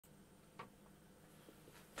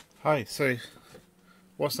Hi, so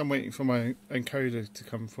whilst I'm waiting for my encoder to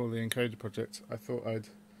come for the encoder project, I thought I'd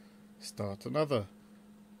start another.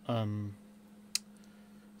 Um,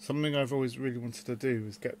 Something I've always really wanted to do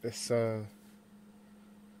is get this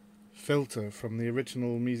filter from the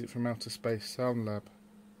original Music from Outer Space Sound Lab,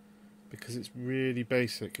 because it's really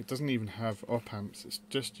basic. It doesn't even have op amps, it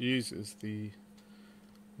just uses the...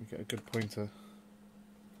 Let me get a good pointer.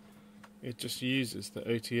 It just uses the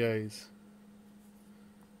OTAs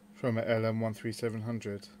from a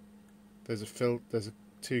LM13700. There's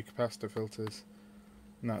two capacitor filters,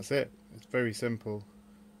 and that's it. It's very simple.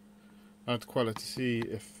 I'd quite like to see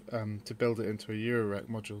if to build it into a Eurorack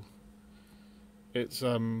module. It's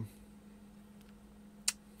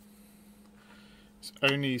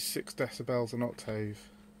only 6 decibels an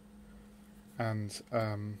octave, and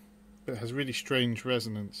it has really strange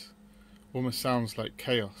resonance. Almost sounds like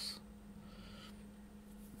chaos,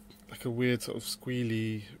 like a weird sort of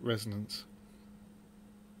squealy resonance.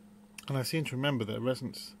 And I seem to remember that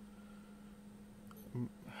resonance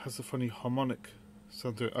has a funny harmonic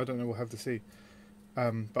sound to it. I don't know, we'll have to see.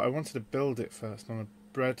 But I wanted to build it first on a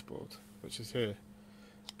breadboard, which is here.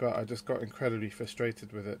 But I just got incredibly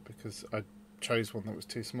frustrated with it because I chose one that was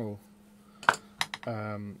too small.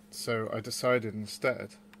 So I decided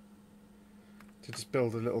instead to just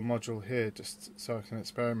build a little module here, just so I can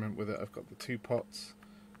experiment with it. I've got the 2 pots,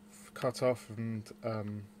 cut off and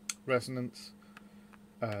resonance.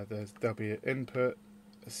 There'll be an input,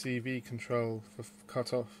 a CV control for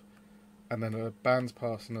cut off, and then a band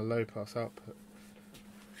pass and a low pass output.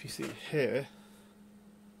 If you see here,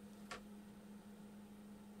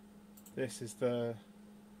 this is the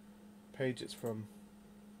page it's from.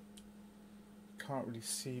 Can't really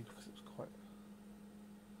see because it's quite...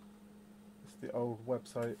 It's the old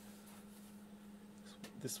website.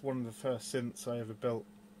 This is one of the first synths I ever built.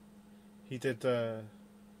 He did the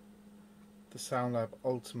SoundLab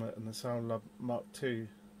Ultimate and the SoundLab Mark II,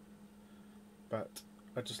 but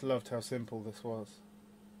I just loved how simple this was.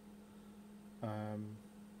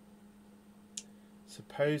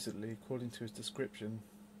 Supposedly, according to his description,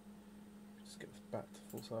 just get this back to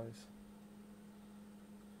full size.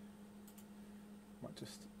 Might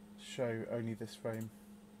just show only this frame.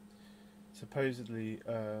 Supposedly,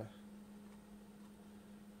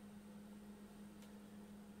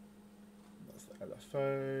 that's the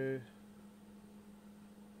LFO.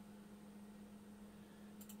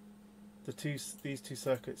 These two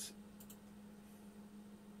circuits.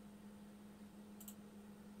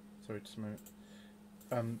 Sorry, just a moment.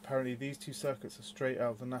 Apparently, these 2 circuits are straight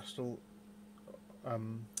out of the National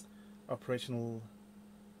Operational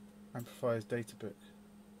Amplifiers data book.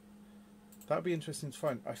 That'd be interesting to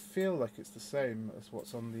find. I feel like it's the same as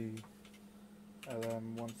what's on the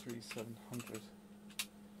LM13700.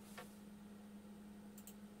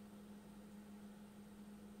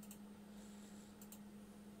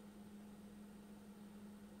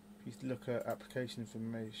 If you look at application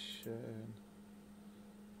information,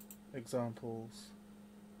 examples,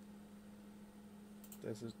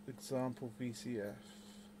 there's an example VCF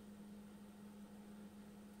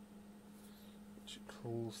which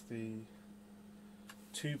calls the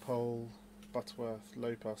 2-pole Butterworth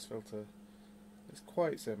low pass filter. It's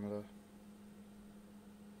quite similar.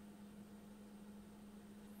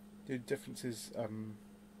 The difference is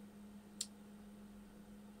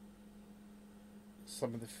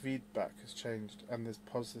some of the feedback has changed, and there's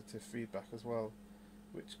positive feedback as well,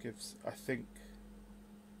 which gives, I think,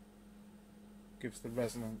 gives the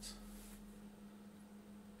resonance.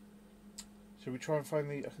 Shall we try and find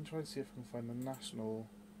the... I can try and see if I can find the national...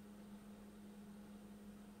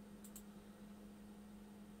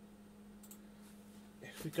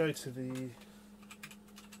 If we go to the...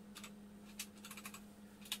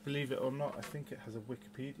 Believe it or not, I think it has a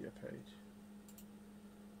Wikipedia page.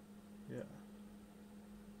 Yeah.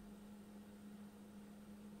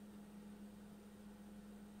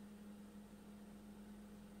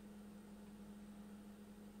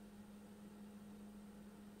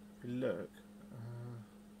 If we look...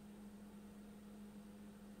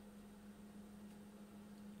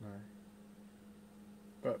 no.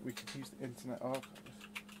 But we could use the Internet Archive.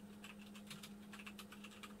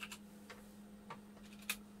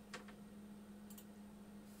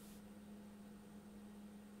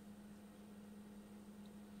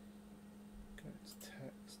 Go to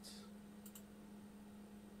texts.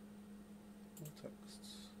 All texts.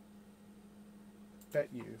 Bet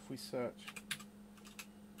you if we search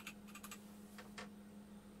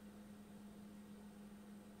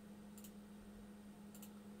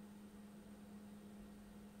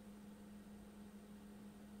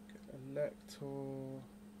Elector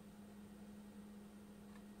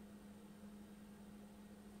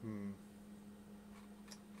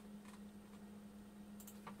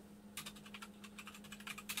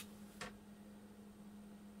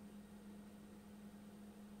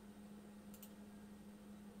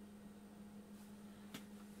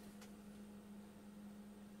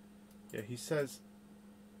Yeah, he says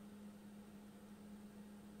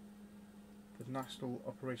the National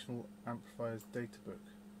Operational Amplifiers data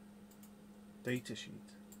sheet.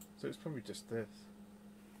 So it's probably just this.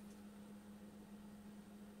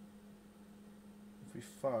 If we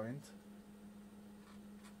find,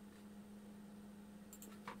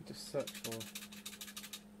 we just search for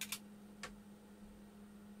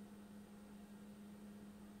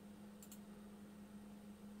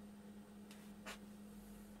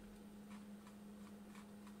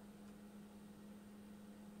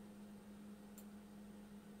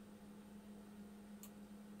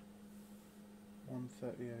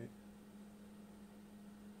 $138.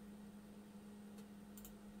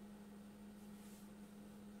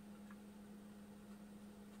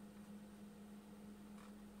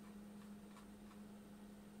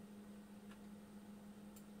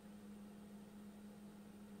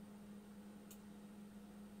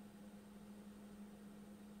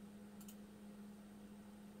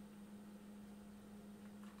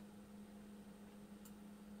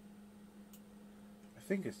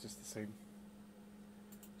 I think it's just the same.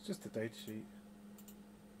 It's just the data sheet.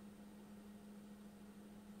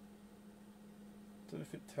 I don't know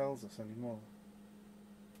if it tells us anymore.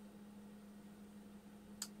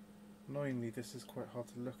 Annoyingly, this is quite hard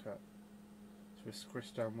to look at through a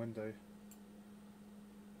squished down window.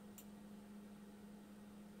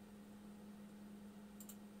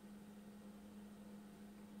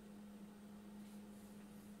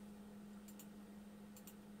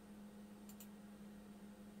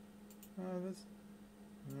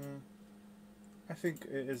 I think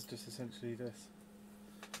it is just essentially this.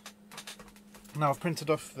 Now I've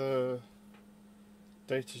printed off the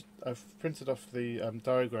data. I've printed off the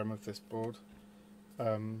diagram of this board,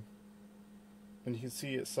 and you can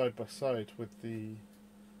see it side by side with the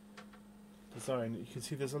design. You can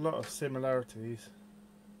see there's a lot of similarities.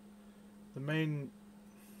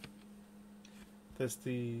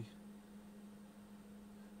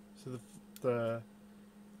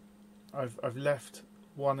 I've left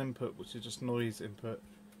one input, which is just noise input,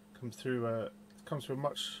 comes through a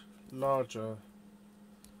much larger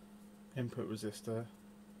input resistor.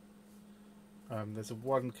 There's a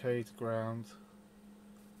 1K to ground,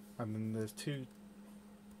 and then there's two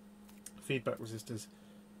feedback resistors,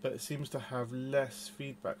 but it seems to have less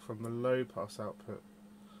feedback from the low pass output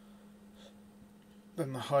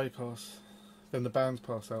than the band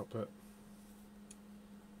pass output.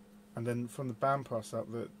 And then from the band pass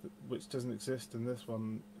output, which doesn't exist in this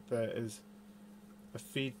one, there is a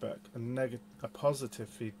feedback, a positive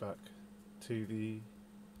feedback to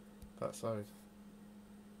that side.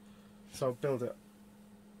 So I'll build it.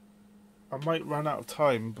 I might run out of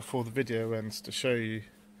time before the video ends to show you,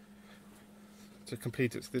 to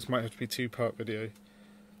complete it. So this might have to be a two-part video.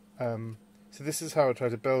 So this is how I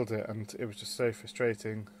tried to build it, and it was just so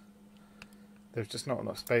frustrating. There's just not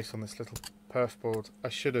enough space on this little perf board. I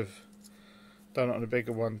should have done it on a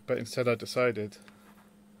bigger one, but instead I decided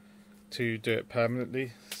to do it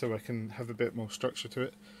permanently so I can have a bit more structure to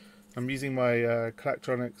it. I'm using my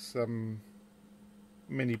Clacktronics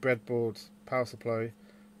mini breadboard power supply. You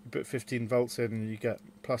put 15 volts in and you get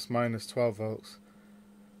plus minus 12 volts,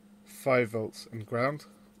 5 volts and ground.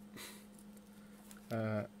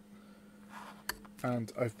 And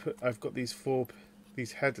I've got these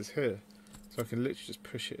headers here, so I can literally just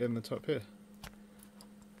push it in the top here.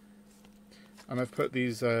 And I've put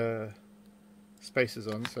these spacers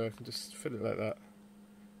on, so I can just fit it like that.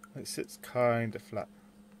 It sits kind of flat.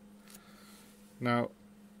 Now,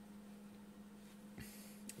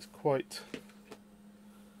 it's quite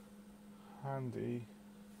handy.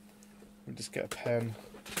 Let me just get a pen.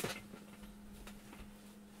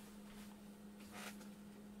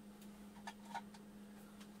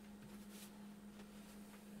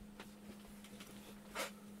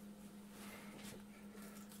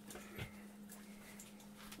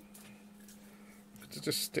 To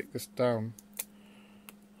just stick this down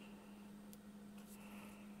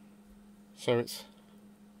so it's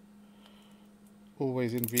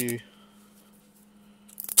always in view.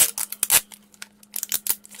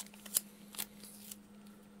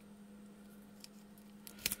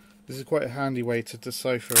 This is quite a handy way to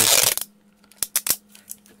decipher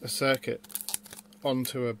a circuit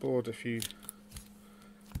onto a board if you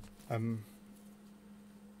are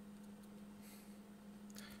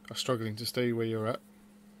struggling to stay where you're at.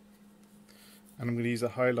 And I'm going to use a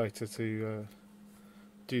highlighter to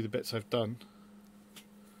do the bits I've done.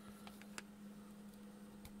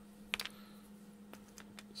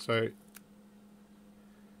 So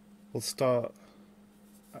we'll start.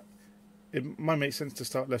 It might make sense to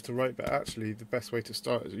start left to right, but actually the best way to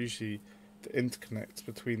start is usually the interconnects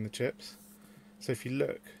between the chips. So if you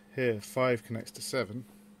look here, 5 connects to 7.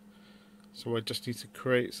 So I just need to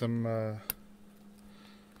create some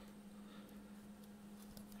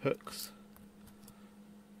hooks.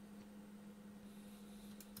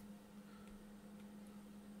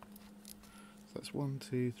 So that's 1,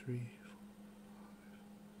 2, 3, 4, 5.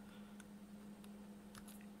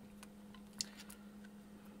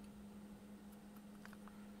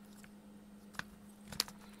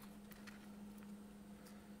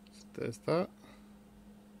 So there's that.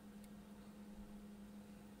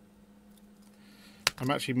 I'm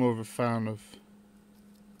actually more of a fan of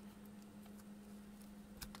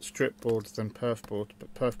strip boards than perfboard,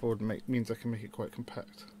 but perfboard means I can make it quite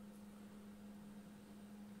compact.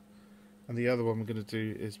 And the other one we're going to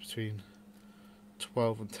do is between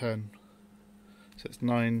 12 and 10. So it's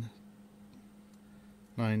 9,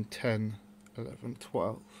 9, 10, 11,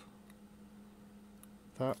 12.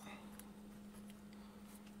 That.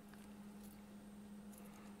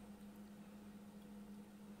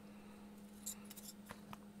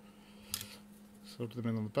 Solder them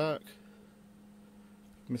in on the back.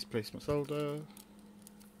 Misplaced my solder.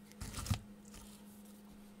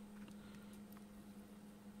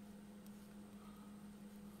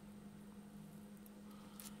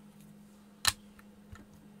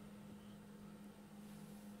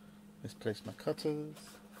 Misplaced my cutters.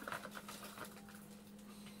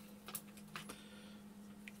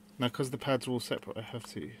 Now, because the pads are all separate, I have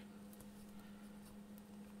to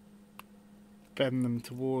bend them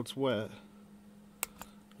towards where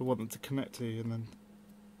I want them to connect to, and then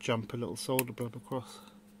jump a little solder blub across.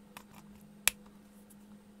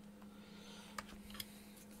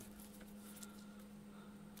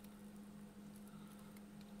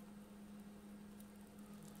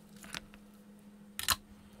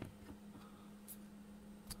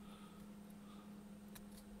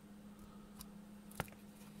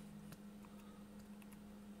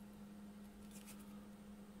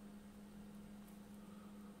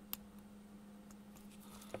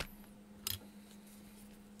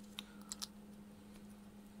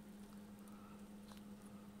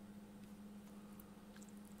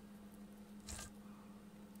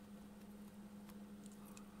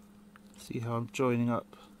 See how I'm joining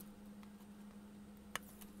up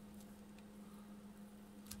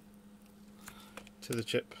to the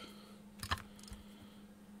chip.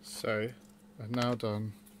 So I've now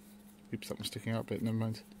done, oops, that was sticking out a bit, never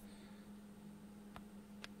mind,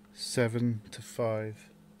 7 to 5.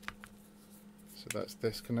 So that's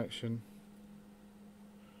this connection.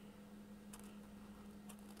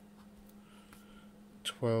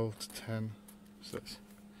 12 to 10. So that's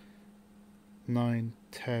 9,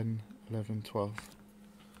 10, 11, 12.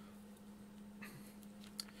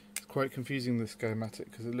 It's quite confusing, this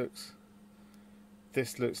schematic, because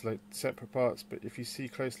this looks like separate parts, but if you see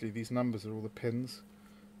closely, these numbers are all the pins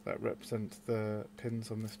that represent the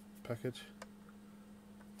pins on this package.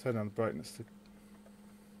 Turn down the brightness to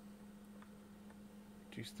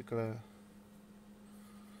reduce the glare.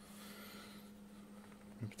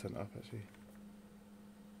 Maybe turn it up actually.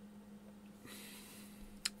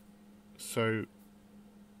 So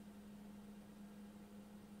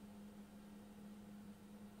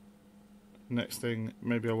next thing,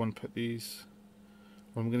 maybe I want to put these,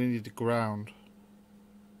 well, I'm going to need the ground.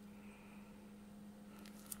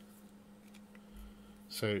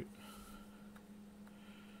 So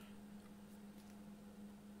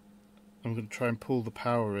I'm going to try and pull the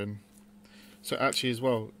power in. So actually as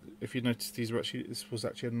well, if you notice, this was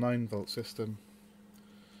actually a 9-volt system,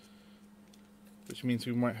 which means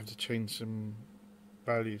we might have to change some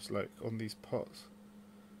values, like on these pots.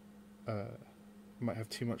 Might have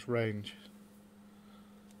too much range.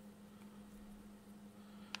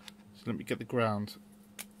 So let me get the ground.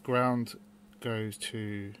 Ground goes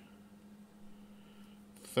to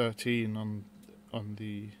 13 on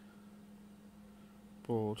the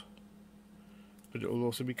board, but it will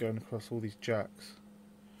also be going across all these jacks,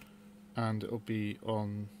 and it will be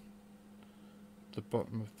on the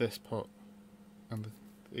bottom of this pot and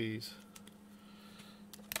these.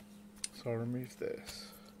 So I'll remove this.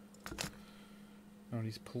 I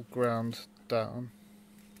need to pull ground down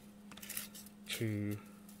to,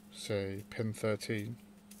 say, pin 13.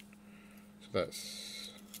 So that's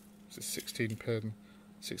 16 pin,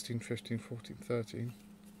 16, 15, 14, 13.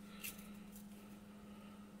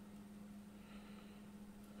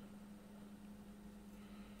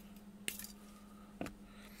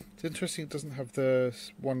 It's interesting it doesn't have the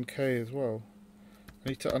 1K as well. I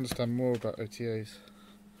need to understand more about OTAs.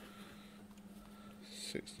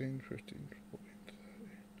 16, 15, 14,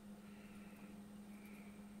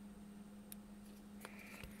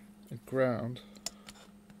 13. ground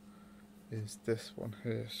is this one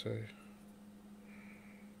here, so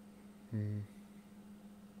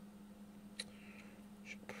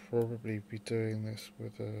should probably be doing this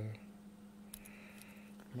with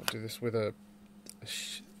might do this with a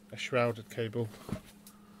shrouded cable.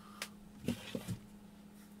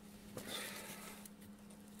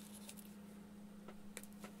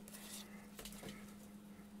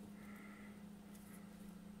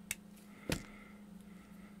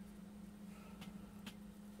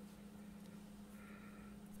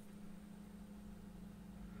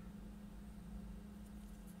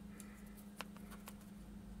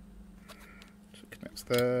 So it connects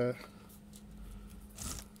there.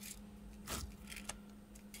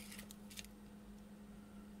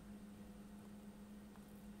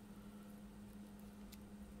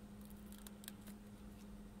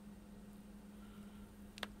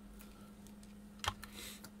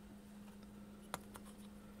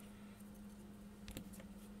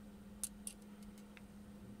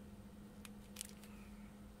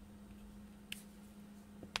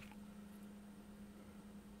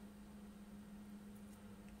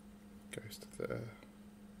 Goes to there.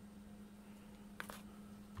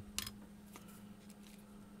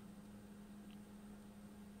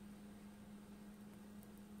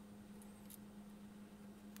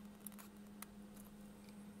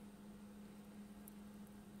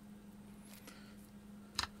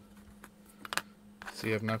 So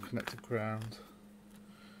you have now connected ground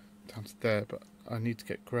down to there, but I need to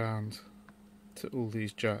get ground to all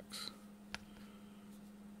these jacks.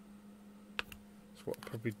 So what I'll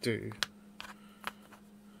probably do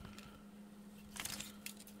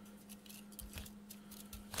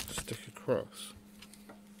is stick across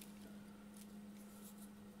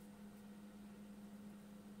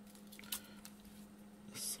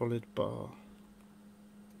a solid bar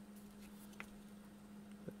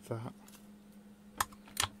like that.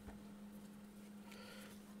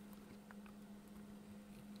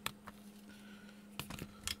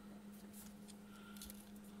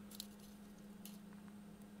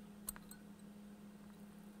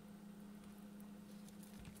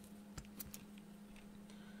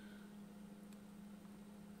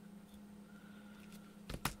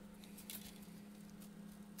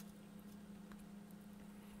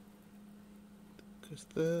 Goes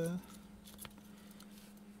there.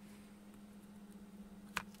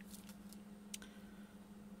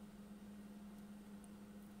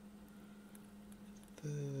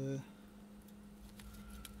 There.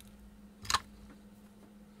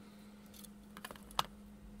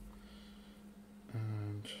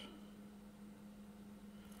 And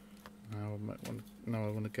now I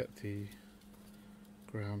want to get the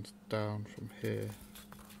ground down from here.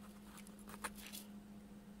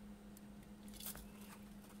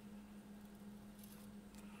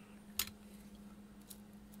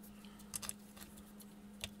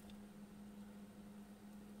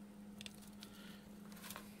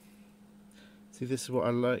 See, this is what I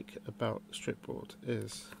like about stripboard,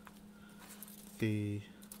 is the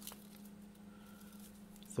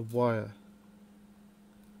wire.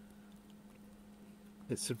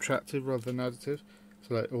 It's subtractive rather than additive,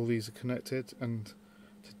 so like all these are connected, and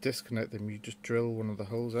to disconnect them you just drill one of the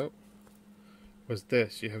holes out, whereas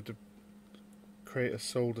this you have to create a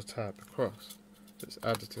solder tab across, so it's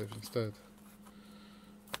additive instead.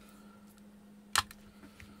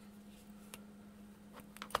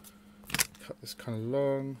 Cut this kind of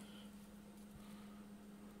long,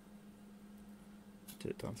 do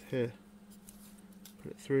it down to here,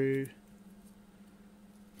 put it through,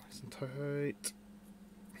 nice and tight.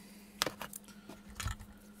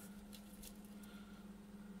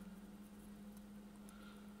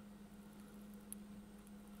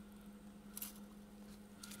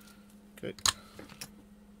 Okay.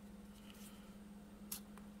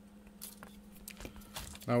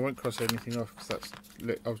 Now I won't cross anything off because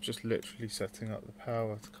I was just literally setting up the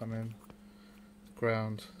power to come in, the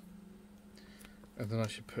ground, and then I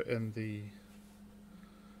should put in the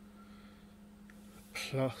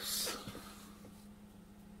plus.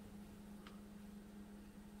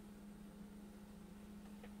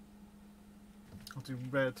 I'll do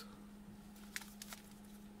red.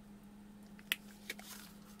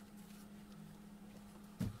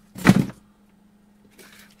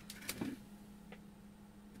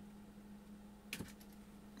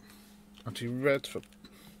 I'll do red for,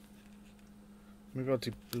 maybe I'll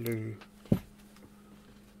do blue.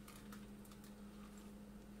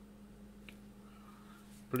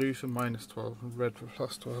 Blue for -12 and red for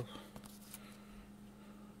 +12.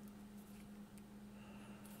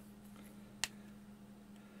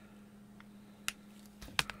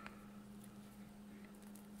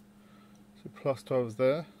 plus 12 is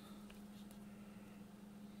there.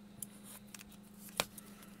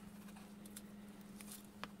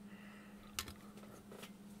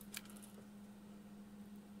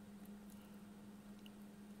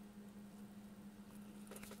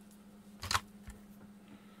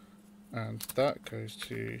 And that goes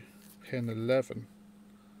to pin 11.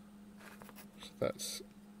 So that's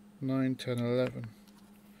 9, 10, 11.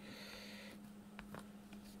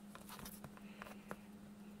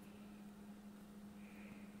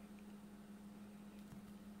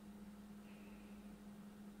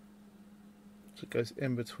 So it goes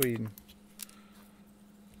in between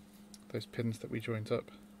those pins that we joined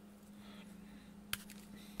up.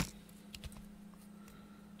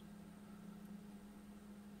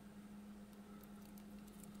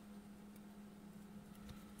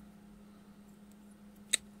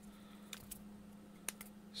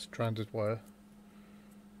 Stranded wire.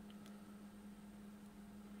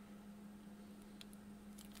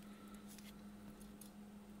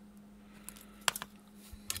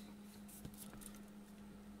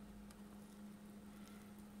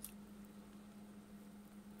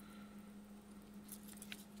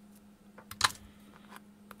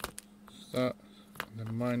 That, and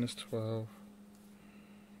then minus 12.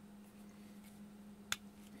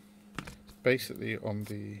 It's basically on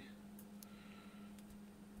the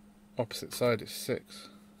opposite side is 6,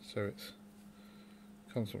 so it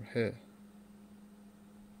comes from here.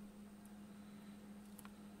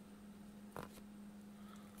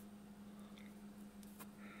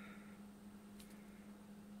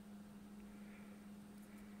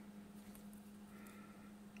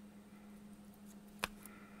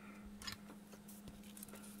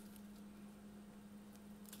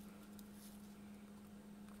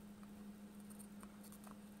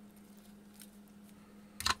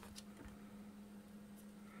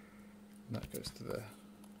 And that goes to there.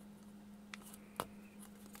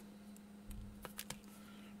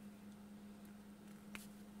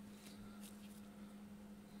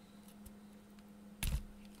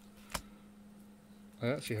 I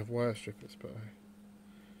actually have wire strippers, but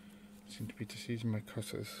I seem to be just using my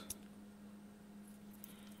cutters.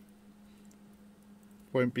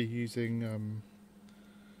 Won't be using,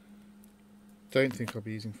 don't think I'll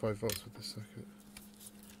be using 5 volts with this circuit.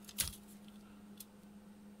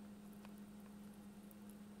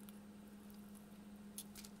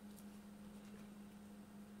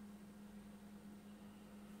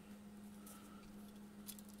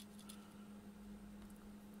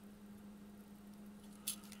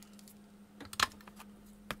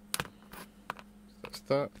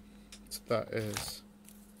 That, so that is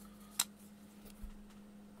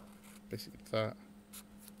basically that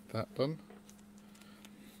done.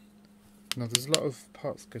 Now there's a lot of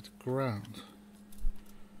parts that go to ground.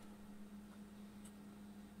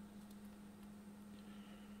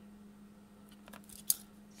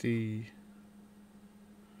 The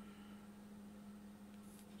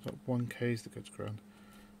got 1Ks that go to ground.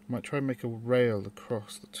 I might try and make a rail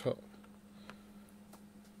across the top.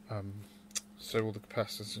 So all the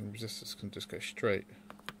capacitors and resistors can just go straight.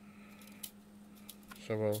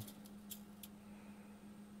 So I'll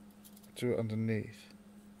do it underneath.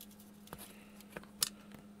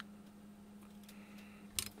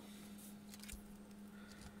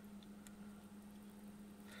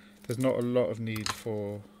 There's not a lot of need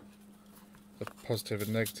for the positive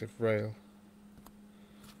and negative rail.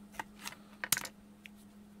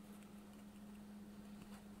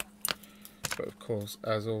 But of course,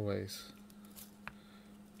 as always,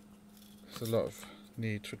 there's a lot of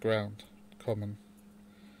need for ground, common,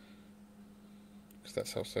 because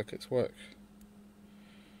that's how circuits work.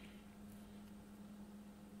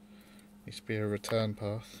 Needs to be a return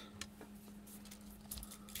path.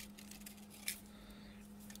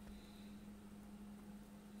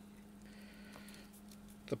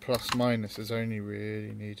 The plus minus is only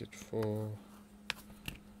really needed for,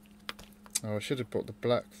 oh, I should have brought the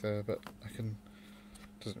black there, but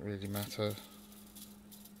doesn't really matter.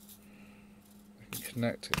 I can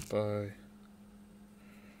connect it by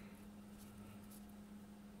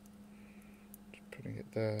just putting it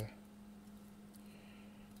there.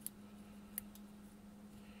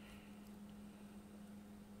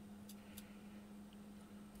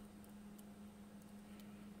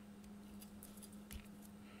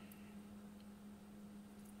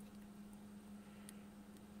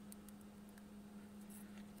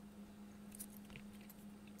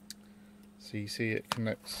 So you see it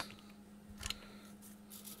connects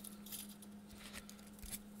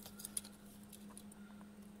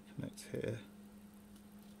here.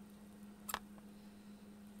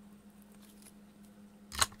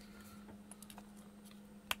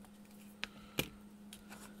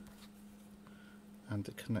 and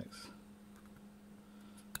it connects.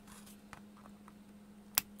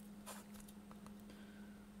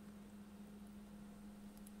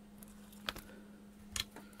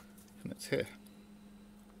 Connects here.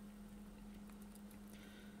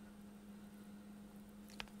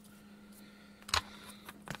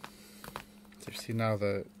 So you see now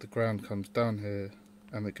the ground comes down here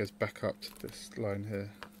and it goes back up to this line here.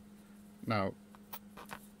 Now,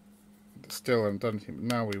 still haven't done anything, but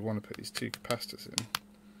now we want to put these two capacitors in.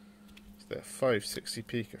 So they're 560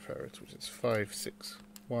 picofarads, which is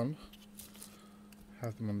 561.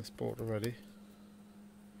 Have them on this board already.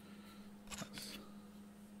 Can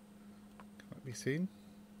that be seen?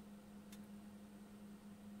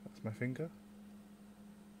 That's my finger.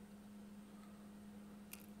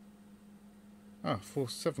 Ah,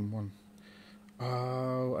 471.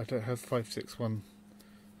 Oh, I don't have 561. I'm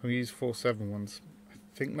going to use 471s.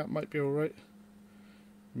 I think that might be alright.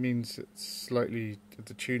 Means it's slightly,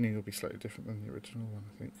 the tuning will be slightly different than the original one,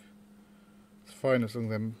 I think. It's fine as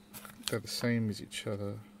long as they're the same as each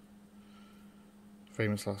other.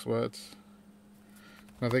 Famous last words.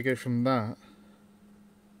 Now they go from that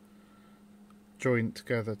joint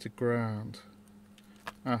together to ground.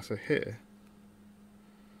 Ah, so here.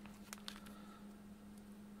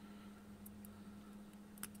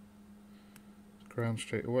 Ground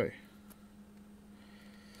straight away.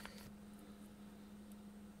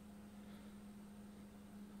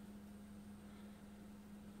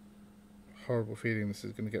 Horrible feeling this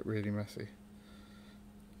is going to get really messy.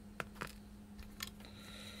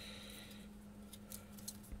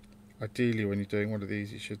 Ideally when you're doing one of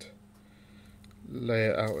these you should lay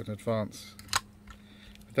it out in advance.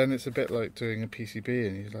 But then it's a bit like doing a PCB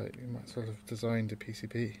and you might as well have designed a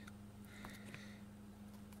PCB.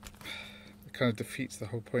 It kind of defeats the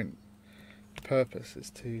whole point. The purpose is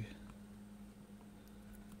to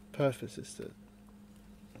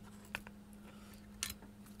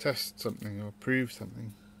test something or prove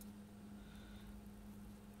something.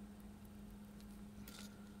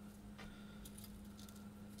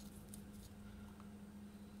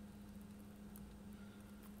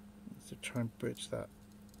 So try and bridge that.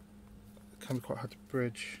 It can be quite hard to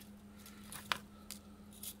bridge.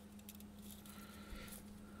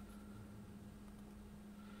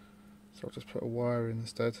 So I'll just put a wire in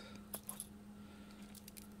instead.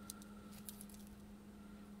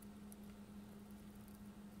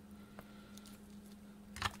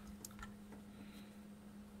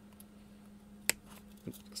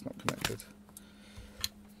 Oops, that's not connected.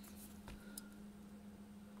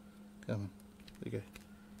 Come on, there you go.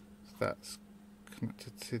 So that's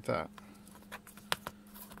connected to that.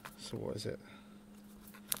 So what is it?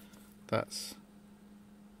 That's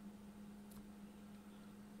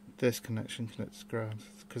this connection connects ground,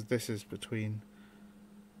 because this is between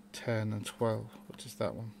 10 and 12, which is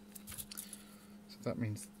that one. So that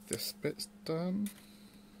means this bit's done.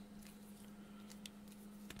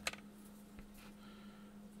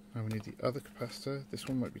 Now we need the other capacitor. This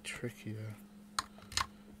one might be trickier.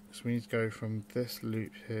 So we need to go from this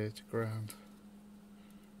loop here to ground.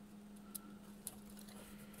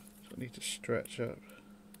 So I need to stretch up.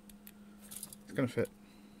 It's going to fit.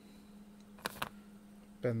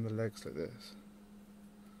 Bend the legs like this.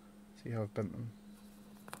 See how I've bent them?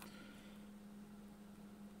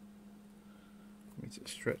 Means it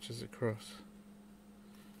stretches across.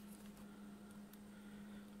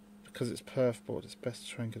 Because it's perfboard, it's best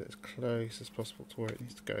to try and get it as close as possible to where it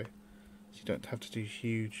needs to go. So you don't have to do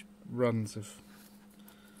huge runs of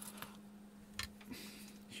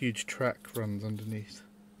huge track runs underneath.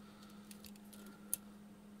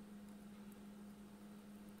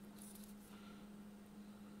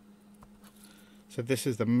 So this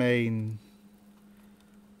is the main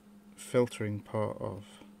filtering part of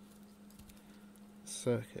the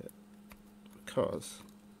circuit, because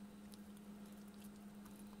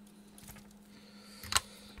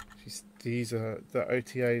these are the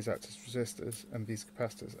OTAs act as resistors and these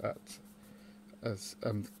capacitors act as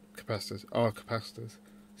capacitors are capacitors.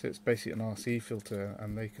 So it's basically an RC filter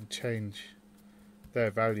and they can change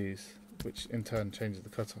their values, which in turn changes the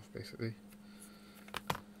cutoff basically.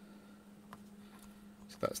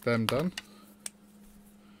 That's them done.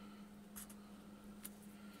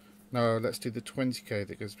 Now let's do the 20k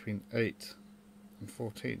that goes between 8 and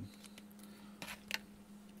 14.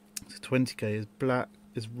 So 20k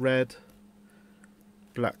is red,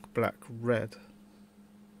 black, black, red.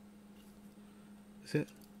 Is it?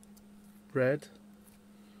 Red?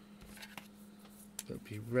 That would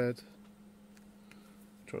be red.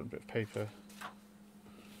 Draw on a bit of paper.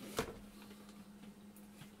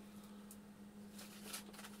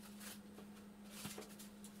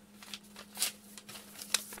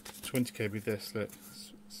 20k be this, look.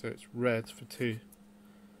 So it's red for 2,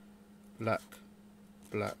 black,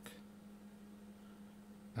 black,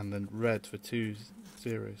 and then red for 2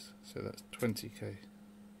 zeros. So that's 20k.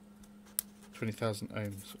 20,000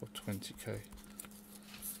 ohms, or 20k.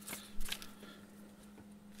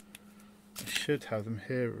 I should have them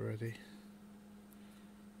here already.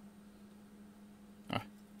 Ah,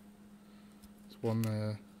 there's one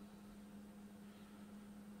there.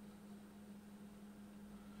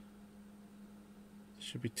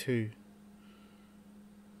 Should be 2.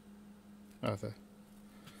 Oh, there.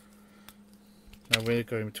 Now we're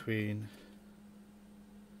going between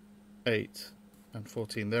 8 and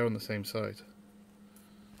 14. They're on the same side.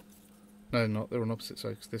 No, not. They're on opposite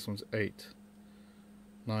sides, because this one's 8,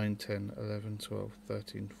 9, 10, 11, 12,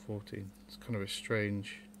 13, 14. It's kind of a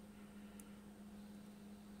strange...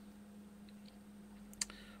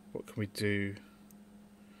 What can we do?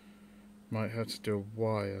 Might have to do a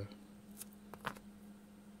wire.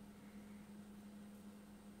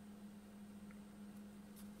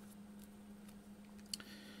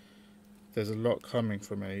 There's a lot coming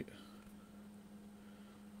from 8.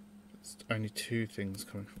 It's only 2 things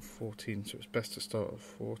coming from 14, so it's best to start at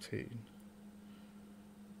 14.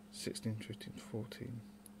 16, 15, 14.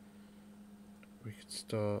 We could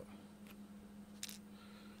start...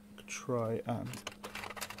 We could try and...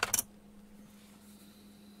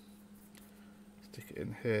 stick it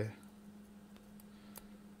in here.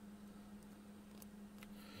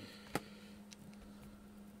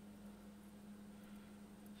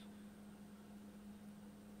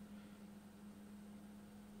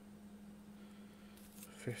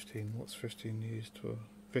 What's 15 used for?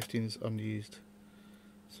 15 is unused,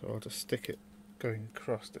 so I'll just stick it going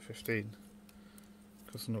across to 15,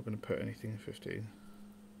 because I'm not going to put anything in 15.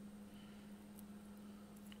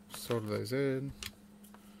 Solder those in.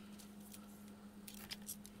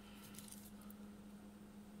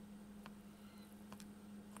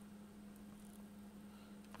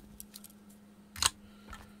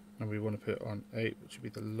 And we want to put it on 8, which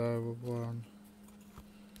would be the lower one.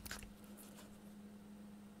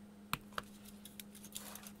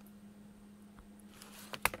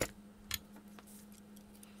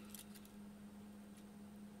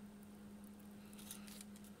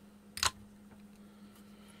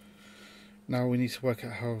 Now we need to work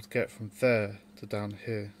out how to get from there to down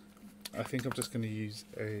here. I think I'm just going to use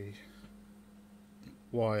a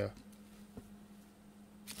wire.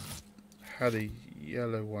 I had a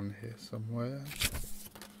yellow one here somewhere.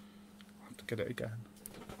 I'll have to get it again.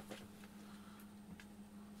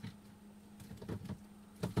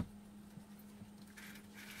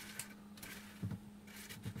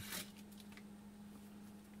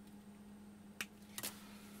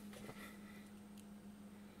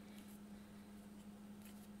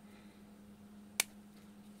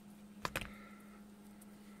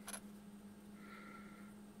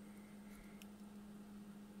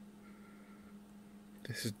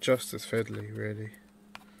 This is just as fiddly, really.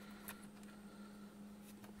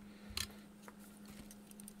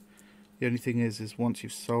 The only thing is once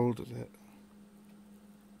you've soldered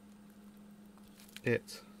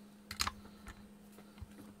it,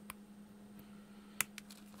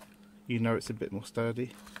 you know it's a bit more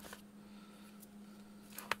sturdy.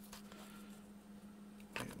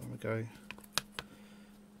 Okay, there we go.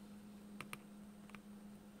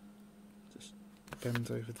 Just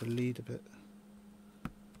bend over the lead a bit.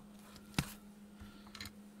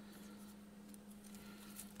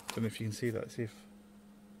 Don't know if you can see that. See if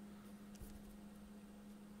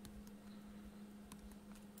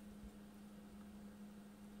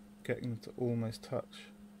getting them to almost touch.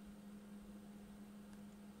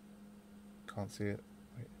 Can't see it.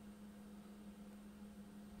 Wait.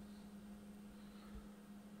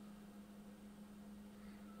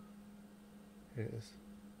 Here it is.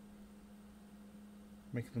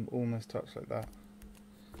 Making them almost touch like that.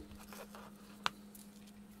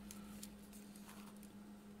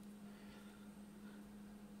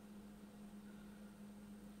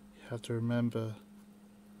 Have to remember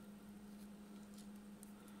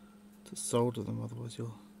to solder them, otherwise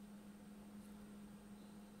you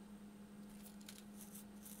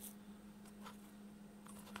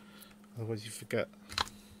forget,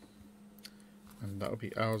 and that'll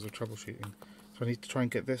be hours of troubleshooting. So I need to try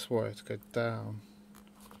and get this wire to go down,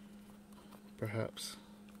 perhaps.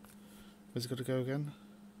 Where's it got to go again?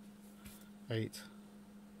 8.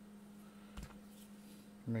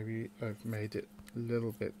 Maybe I've made it a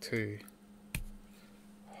little bit too.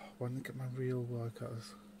 Why didn't I get my real wire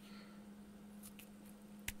cutters?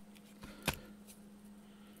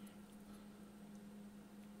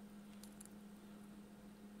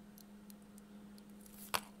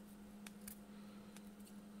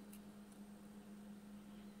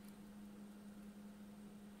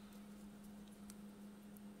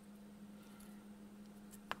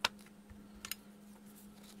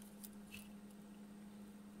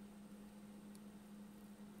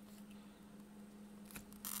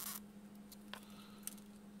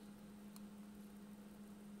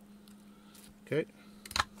 Okay.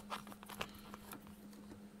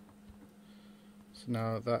 So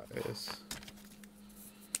now that is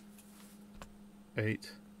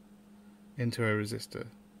 8 into a resistor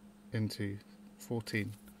into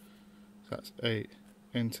 14. So that's 8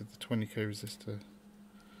 into the 20k resistor,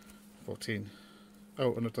 14.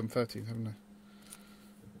 Oh, and I've done 13, haven't I?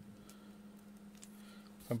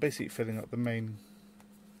 I'm basically filling up the main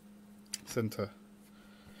center.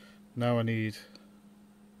 Now I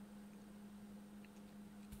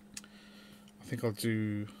think I'll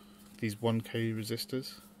do these 1k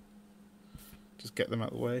resistors. Just get them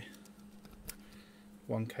out of the way.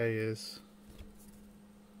 1k is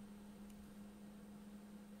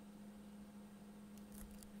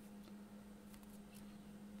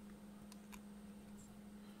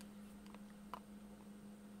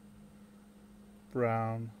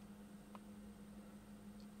brown,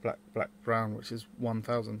 black, black, brown, which is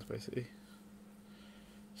 1000 basically.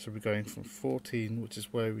 So we're going from 14, which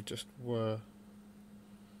is where we just were,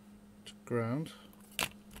 to ground.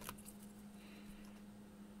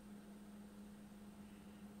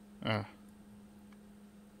 Ah,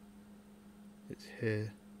 it's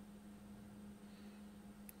here.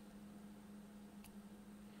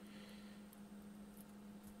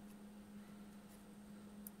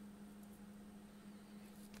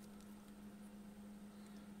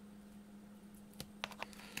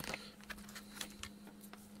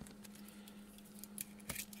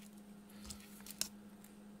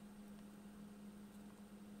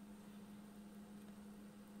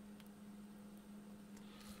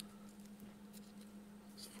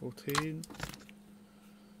 It's 14.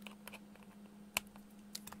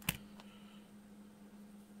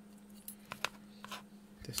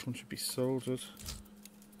 This one should be soldered.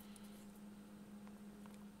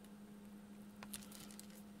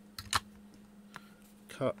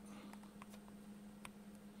 Cut.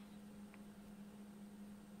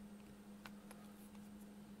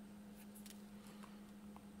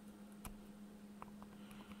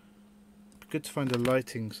 Good to find a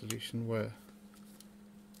lighting solution where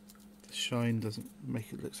the shine doesn't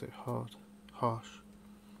make it look so harsh.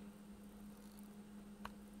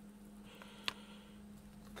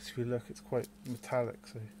 Because if you look, it's quite metallic,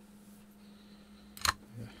 so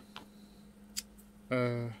yeah.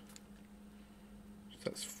 So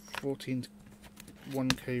that's 14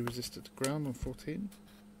 1k resistor to ground on 14.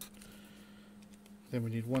 Then we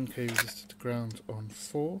need 1k resistor to ground on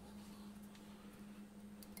 4.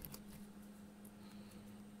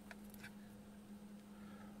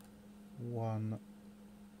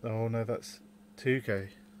 Oh no, that's 2k.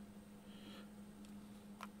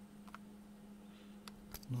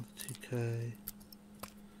 Not 2k.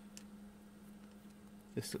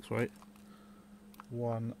 This looks right.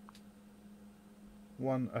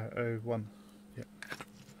 1001. Yep.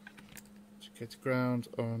 Just get to ground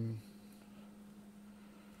on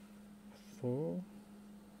 4.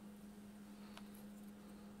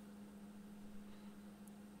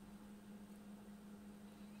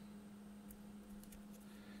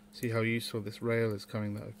 See how useful this rail is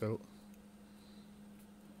coming that I've built.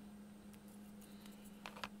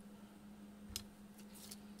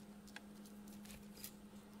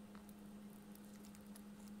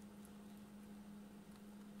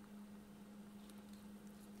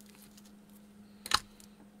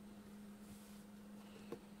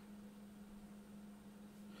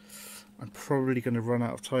 I'm probably going to run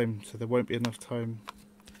out of time, so there won't be enough time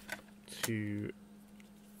to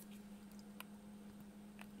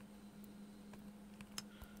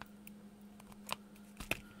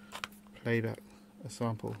play back a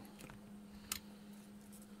sample.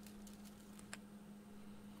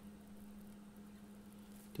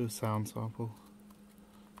 Do a sound sample.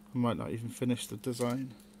 I might not even finish the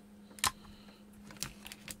design.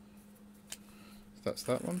 That's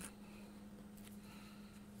that one.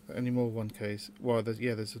 Any more 1Ks? Well,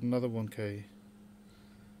 there's another 1K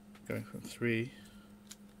going from 3.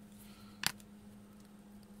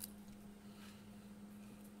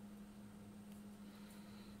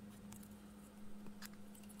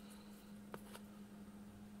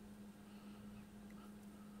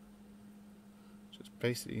 Just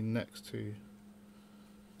basically next to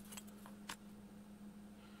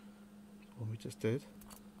what we just did.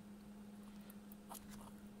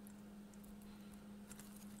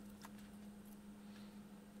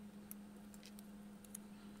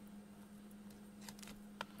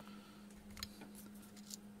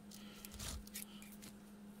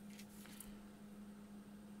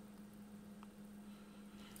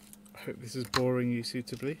 I hope this is boring you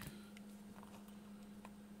suitably.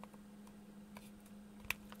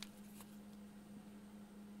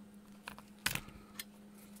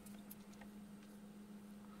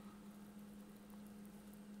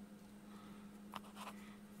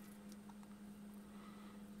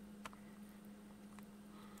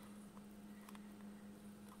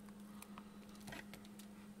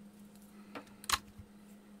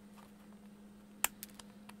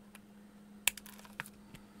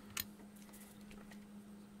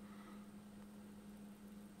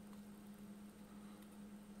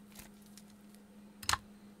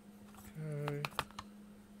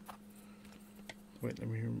 Wait, let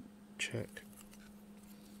me check.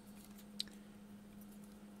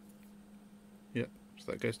 Yep,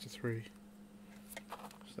 so that goes to 3.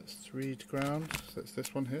 So that's 3 to ground, so that's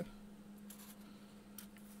this one here.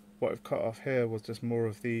 What I've cut off here was just more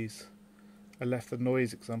of these. I left the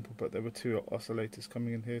noise example, but there were 2 oscillators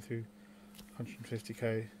coming in here through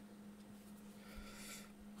 150k.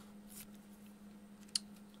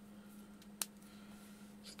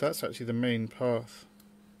 So that's actually the main path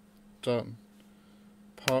done.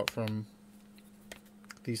 Apart from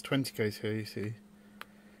these 20k's here, you see,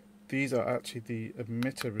 these are actually the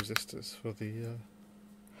emitter resistors for the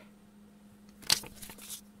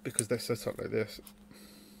because they're set up like this.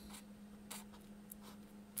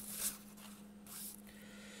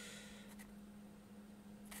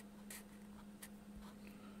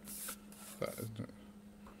 That isn't it?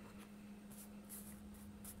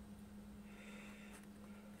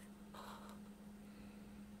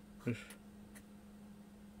 Oof.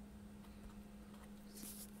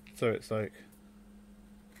 So it's like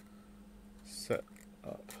set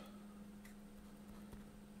up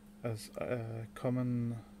as a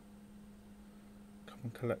common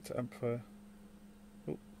collector amplifier.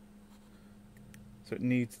 Oh. So it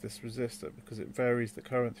needs this resistor because it varies the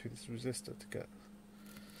current through this resistor to get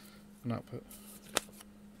an output.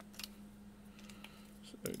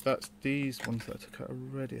 So that's these ones that I took out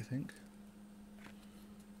already, I think.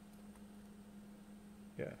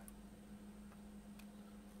 Yeah.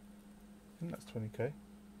 I think that's 20k.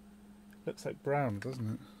 Looks like brown,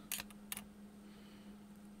 doesn't it?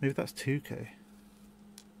 Maybe that's 2k.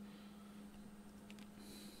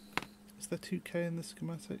 Is there 2k in the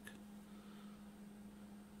schematic?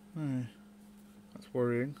 No. That's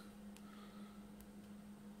worrying.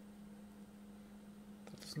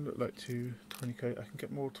 That doesn't look like 20k. I can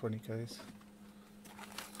get more 20k's.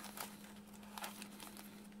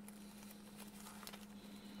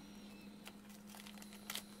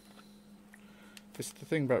 This is the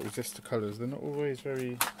thing about resistor colours, they're not always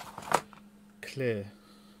very clear.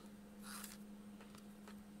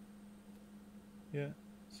 Yeah,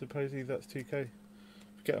 supposedly that's 2k.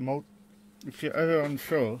 If you're ever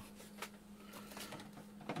unsure,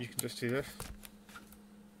 you can just do this.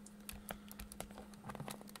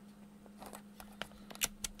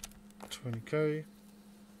 $20k.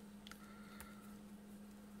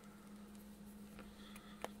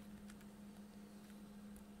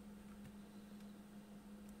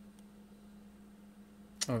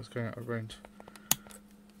 Oh, it's going out of range. I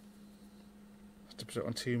have to put it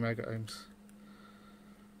on 2 mega ohms.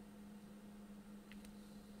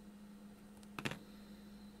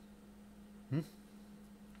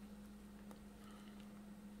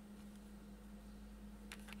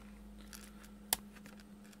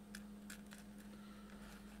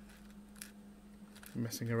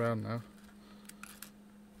 Messing around now.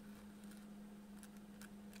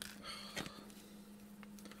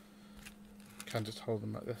 Can just hold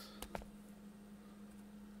them like this.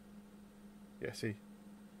 Yeah, see.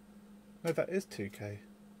 No, that is 2k.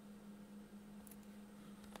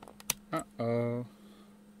 Uh-oh.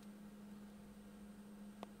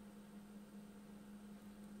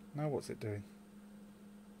 Now what's it doing?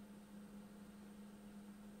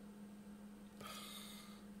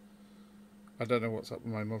 I don't know what's up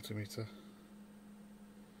with my multimeter.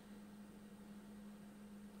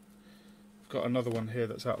 I've got another one here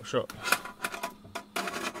that's out of shot.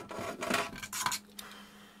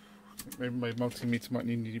 Maybe my multimeter might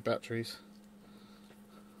need new batteries.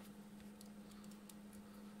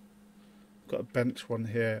 I've got a bench one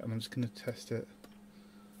here and I'm just going to test it.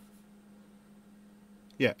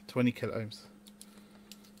 Yeah, 20 kilo ohms.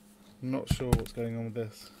 I'm not sure what's going on with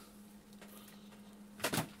this.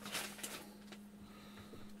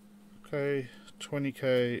 Okay,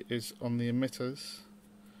 20k is on the emitters.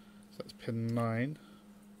 So that's pin 9.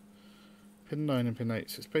 Pin 9 and pin 8,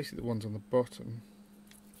 so it's basically the ones on the bottom.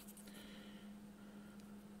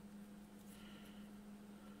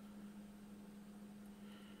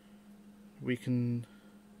 We can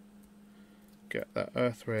get that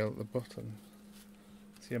earth rail at the bottom.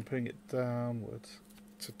 See, I'm putting it downwards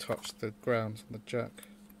to touch the ground on the jack.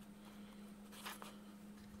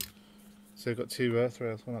 So we've got 2 earth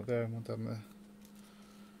rails, one up there and one down there.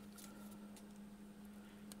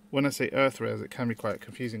 When I say earth rails, it can be quite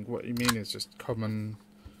confusing. What you mean is just common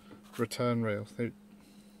return rails. They're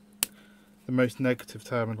the most negative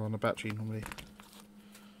terminal on a battery normally.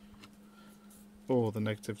 Or the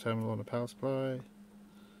negative terminal on a power supply.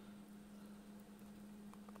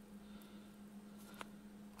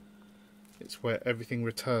 It's where everything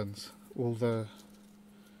returns, all the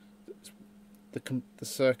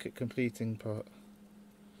circuit completing part.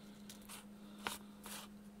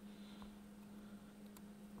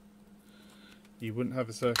 You wouldn't have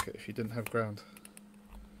a circuit if you didn't have ground.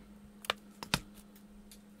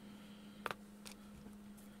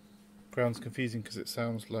 Ground's confusing because it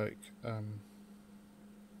sounds like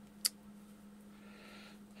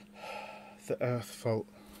the earth fault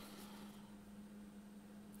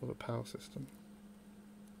of a power system.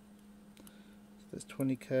 So there's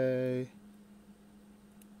 20k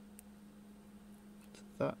to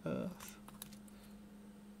that earth.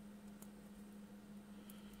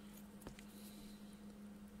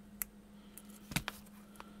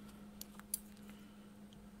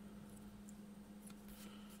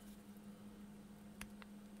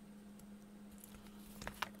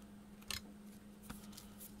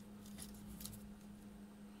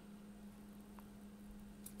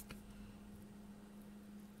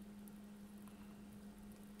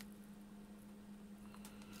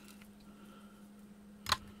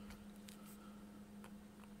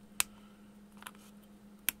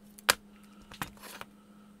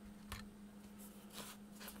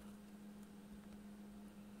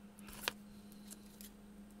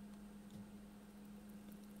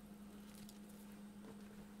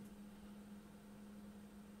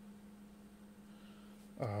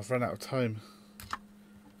 Oh, I've run out of time.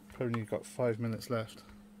 Probably got 5 minutes left.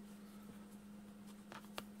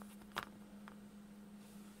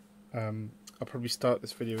 I'll probably start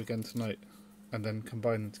this video again tonight and then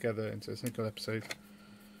combine them together into a single episode.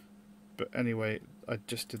 But anyway, I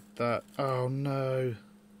just did that. Oh no!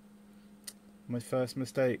 My first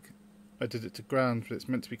mistake. I did it to ground, but it's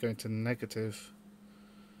meant to be going to negative.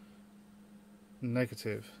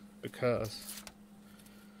 Negative, because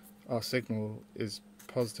our signal is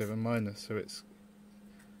positive and minus, so it's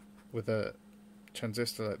with a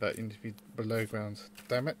transistor like that you need to be below ground.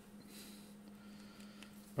 Damn it.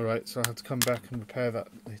 Alright, so I'll have to come back and repair that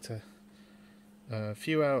later. A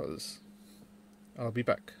few hours. I'll be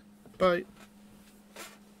back. Bye.